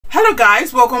Hello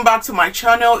guys, welcome back to my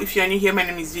channel. If you're new here, my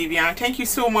name is Vivian. Thank you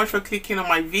so much for clicking on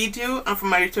my video, and for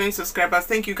my returning subscribers,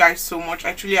 thank you guys so much.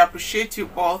 I truly appreciate you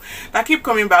all that keep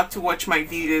coming back to watch my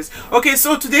videos. Okay,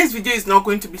 so today's video is not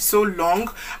going to be so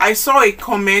long. I saw a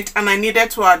comment and I needed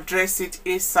to address it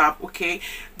ASAP. Okay,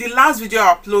 the last video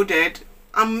I uploaded,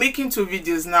 I'm making 2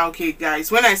 videos now. Okay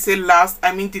guys, when I say last,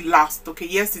 I mean the last. Okay,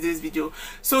 yesterday's video.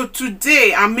 So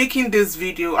today I'm making this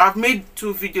video. I've made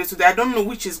 2 videos today. I don't know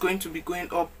which is going to be going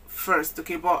up first,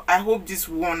 okay, but I hope this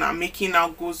one I'm making now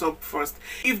goes up first.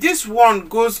 If this one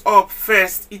goes up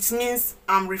first, it means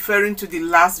I'm referring to the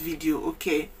last video,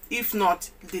 okay? If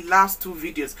not, the last 2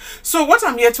 videos. So what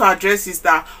I'm here to address is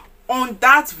that on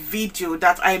that video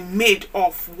that I made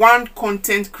of one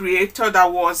content creator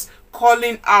that was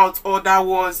calling out or that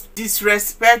was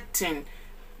disrespecting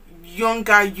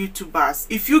younger YouTubers,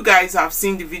 if you guys have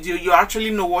seen the video, you actually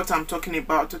know what I'm talking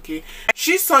about. Okay,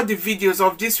 she saw the videos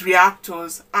of these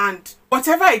reactors, and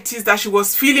whatever it is that she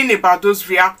was feeling about those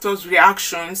reactors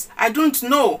reactions, I don't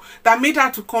know, that made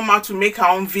her to come out to make her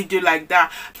own video like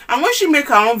that. And when she make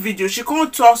her own video, she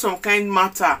can't talk some kind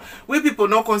matter where people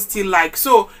not can still like.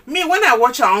 So me, when I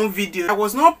watch her own video, I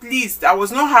was not pleased, I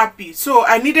was not happy. So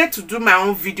I needed to do my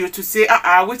own video to say,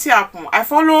 what happened? I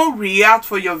follow react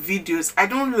for your videos. I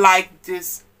don't like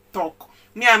this talk.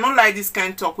 Me, I don't like this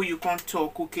kind of talk where you can't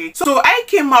talk, okay? So I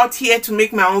came out here to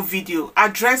make my own video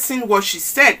addressing what she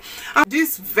said. And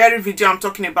this very video I'm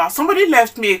talking about, somebody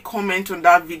left me a comment on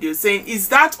that video saying, is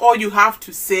that all you have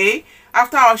to say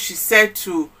after all she said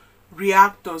to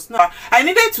reactors? No, I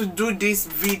needed to do this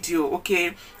video,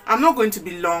 okay? I'm not going to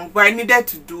be long, but I needed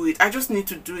to do it. I just need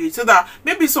to do it so that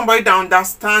maybe somebody that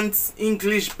understands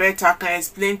English better can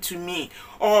explain to me.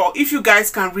 Or if you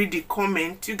guys can read the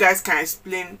comment, you guys can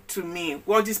explain to me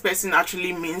what this person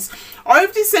actually means. Or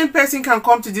if the same person can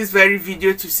come to this very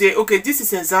video to say, okay, this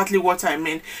is exactly what I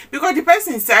meant. Because the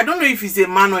person said, I don't know if he's a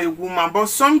man or a woman, but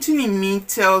something in me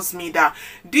tells me that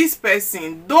this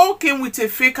person, though came with a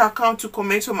fake account to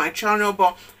comment on my channel,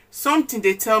 but something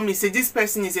they tell me say this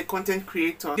person is a content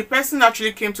creator. The person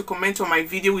actually came to comment on my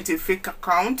video with a fake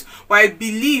account, but I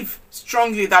believe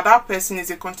strongly that that person is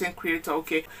a content creator,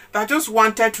 okay, that just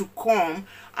wanted to come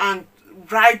and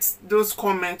write those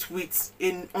comments with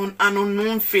an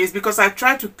unknown face, because I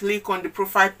tried to click on the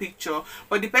profile picture,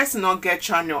 but the person not get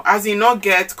channel, as in not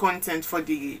get content for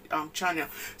the channel.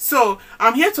 So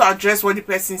I'm here to address what the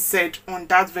person said on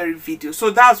that very video. So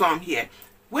that's why I'm here.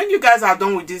 When you guys are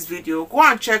done with this video, go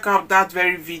and check out that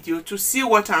very video to see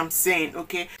what I'm saying,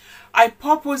 okay? I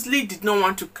purposely did not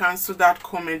want to cancel that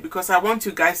comment because I want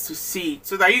you guys to see it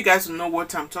so that you guys will know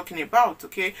what I'm talking about,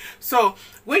 okay? So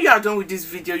when you are done with this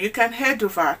video, you can head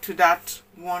over to that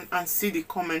one and see the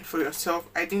comment for yourself.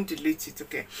 I didn't delete it,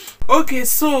 okay? Okay,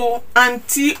 so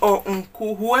auntie or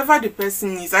uncle, whoever the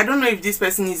person is, I don't know if this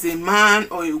person is a man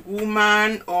or a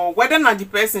woman, or whether or not the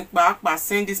person back by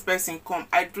saying this person come,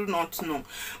 I do not know.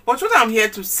 But what I'm here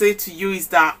to say to you is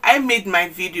that I made my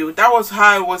video. That was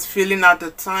how I was feeling at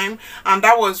the time, and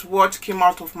that was what came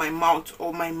out of my mouth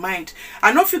or my mind.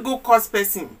 I know if you go cause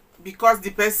person because the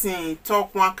person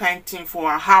talk one kind thing for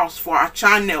her house, for her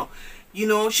channel. You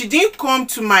know, she didn't come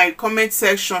to my comment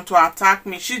section to attack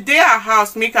me. She did her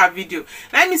house, make her video.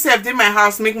 Let me say, if did my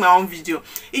house, make my own video.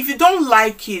 If you don't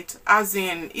like it, as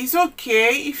in, it's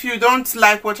okay if you don't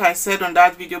like what I said on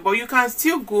that video, but you can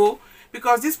still go,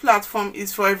 because this platform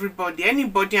is for everybody.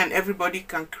 Anybody and everybody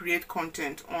can create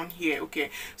content on here, okay?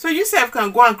 So you yourself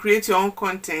can go and create your own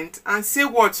content and say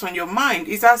what's on your mind.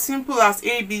 It's as simple as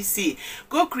ABC.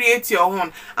 Go create your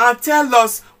own and tell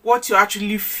us what you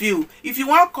actually feel. If you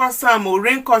want cause some or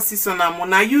rain causes on am,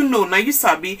 now you know, now you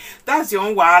sabi, that's your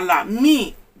own wahala.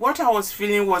 Me, what I was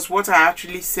feeling was what I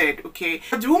actually said, okay?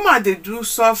 The woman they do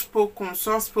soft spoken.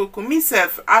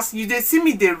 Myself, as you they see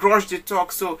me, they rush the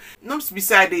talk, so not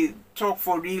beside they talk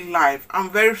for real life. I'm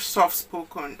very soft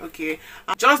spoken, okay?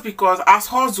 And just because as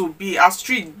hustle be, as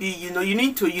street be, you know, you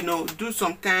need to, you know, do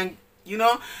some kind, you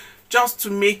know, just to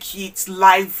make it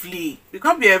lively.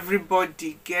 Because be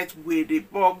everybody get with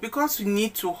it, but because we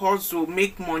need to hustle,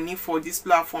 make money for this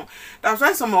platform, that's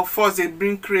why some of us they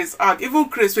bring craze out. Even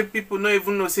craze where people not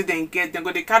even know say they get, they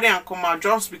go they carry and come out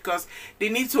just because they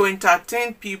need to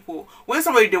entertain people. When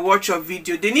somebody they watch your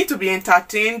video, they need to be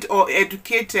entertained or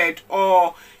educated,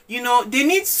 or you know, they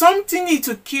need something need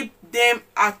to keep them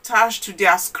attached to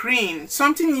their screen.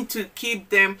 Something need to keep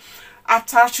them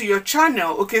attached to your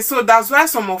channel, okay? So that's why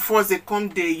some of us they come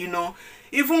there, you know,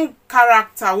 even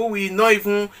character we not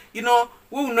even, you know,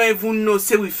 we will not even know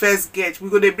say we first get, we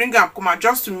go they bring up come out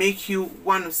just to make you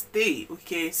want to stay,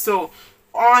 okay? So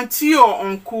auntie or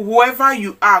uncle, whoever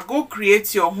you are, go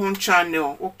create your own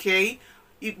channel, okay?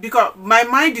 because my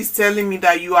mind is telling me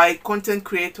that you are a content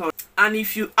creator, and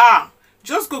if you are,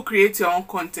 just go create your own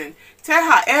content. Tell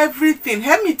her everything.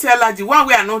 Help me tell her the one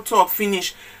way I not talk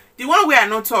finish. The one way I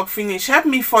not talk finish, help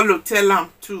me follow tell them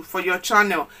too for your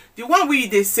channel. The one way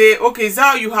they say, okay, is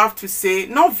that all you have to say?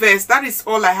 No verse, that is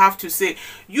all I have to say.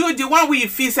 You, the one way you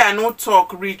feel say I not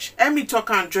talk reach, help me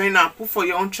talk and join and put for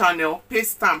your own channel,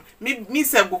 paste them. Me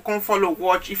say go come follow,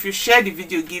 watch. If you share the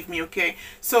video, give me, okay?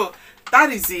 So that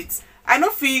is it. I no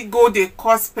feel go the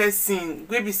cause person,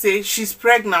 maybe say she's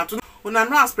pregnant. When I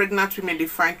know as pregnant women, they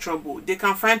find trouble. They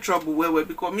can find trouble well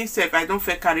because myself, I don't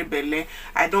feel carry belly,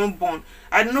 I don't born.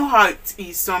 I know how it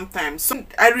is sometimes. So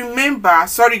I remember,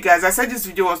 sorry guys, I said this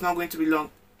video was not going to be long.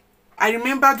 I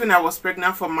remembered when I was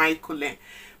pregnant for Michael.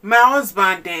 My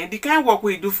husband then, the kind of work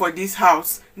we do for this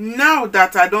house, now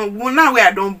that I don't, well, now where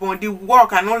I don't born, the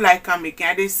work I don't like him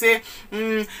again. They say,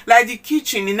 like the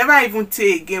kitchen, he never even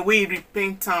take again where he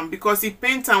repaint them, because he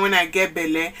paint them when I get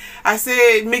belly. I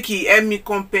say, make he help me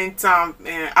come paint them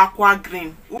aqua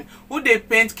green. Who they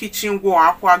paint kitchen wall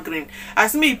aqua green?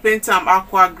 As me he paint them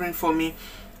aqua green for me.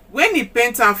 When he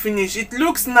paint and finish, it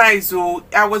looks nice. Oh,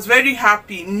 I was very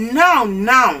happy.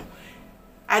 Now.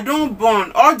 I don't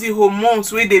burn all the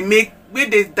hormones where they make, where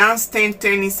they dance 10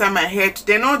 inside my head.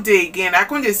 They're not there again. I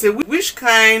can't just say which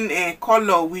kind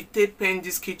color we take paint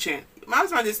this kitchen. My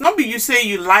husband, it's not be you say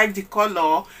you like the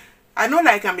color. I don't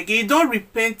like them again. You don't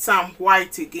repaint some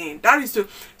white again. That is so.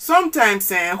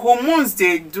 Sometimes hormones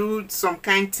they do some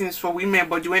kind things for women,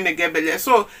 but when they get belly.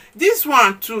 So this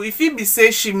one too, if it be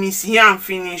say she miss yam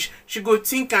finish, she go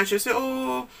think and she say,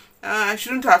 oh. I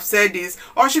shouldn't have said this,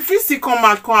 or she feels still come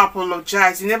out, come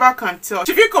apologize. You never can tell.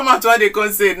 She feel come out when they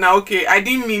can say, now okay, I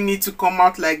didn't mean it to come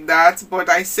out like that, but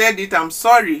I said it, I'm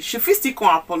sorry. She feels still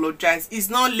come apologize.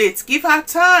 It's not late. Give her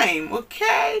time,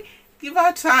 okay? Give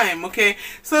her time, okay?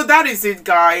 So that is it,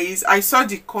 guys. I saw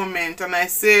the comment and I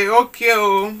say, okay,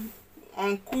 oh,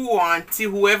 uncle or auntie,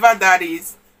 whoever that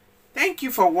is, thank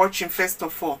you for watching first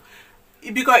of all.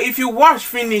 Because if you watch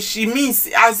finish, it means,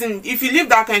 as in, if you leave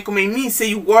that kind of comment, it means say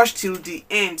you watch till the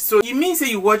end. So it means say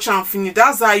you watch and finish.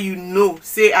 That's how you know.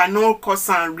 Say I know cause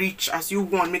and reach as you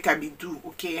want make I be do.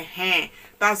 Okay,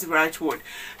 that's the right word.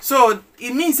 So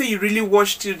it means that you really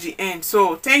watch till the end.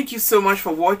 So thank you so much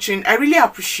for watching. I really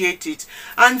appreciate it.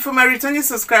 And for my returning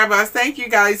subscribers, thank you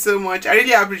guys so much. I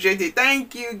really appreciate it.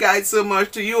 Thank you guys so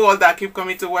much to you all that keep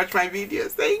coming to watch my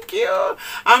videos. Thank you.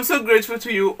 I'm so grateful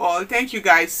to you all. Thank you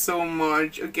guys so much.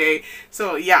 Okay,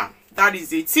 so yeah, that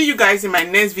is it. See you guys in my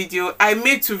next video. I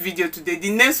made 2 videos today. The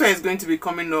next one is going to be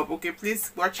coming up. Okay,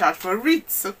 please watch out for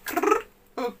it. So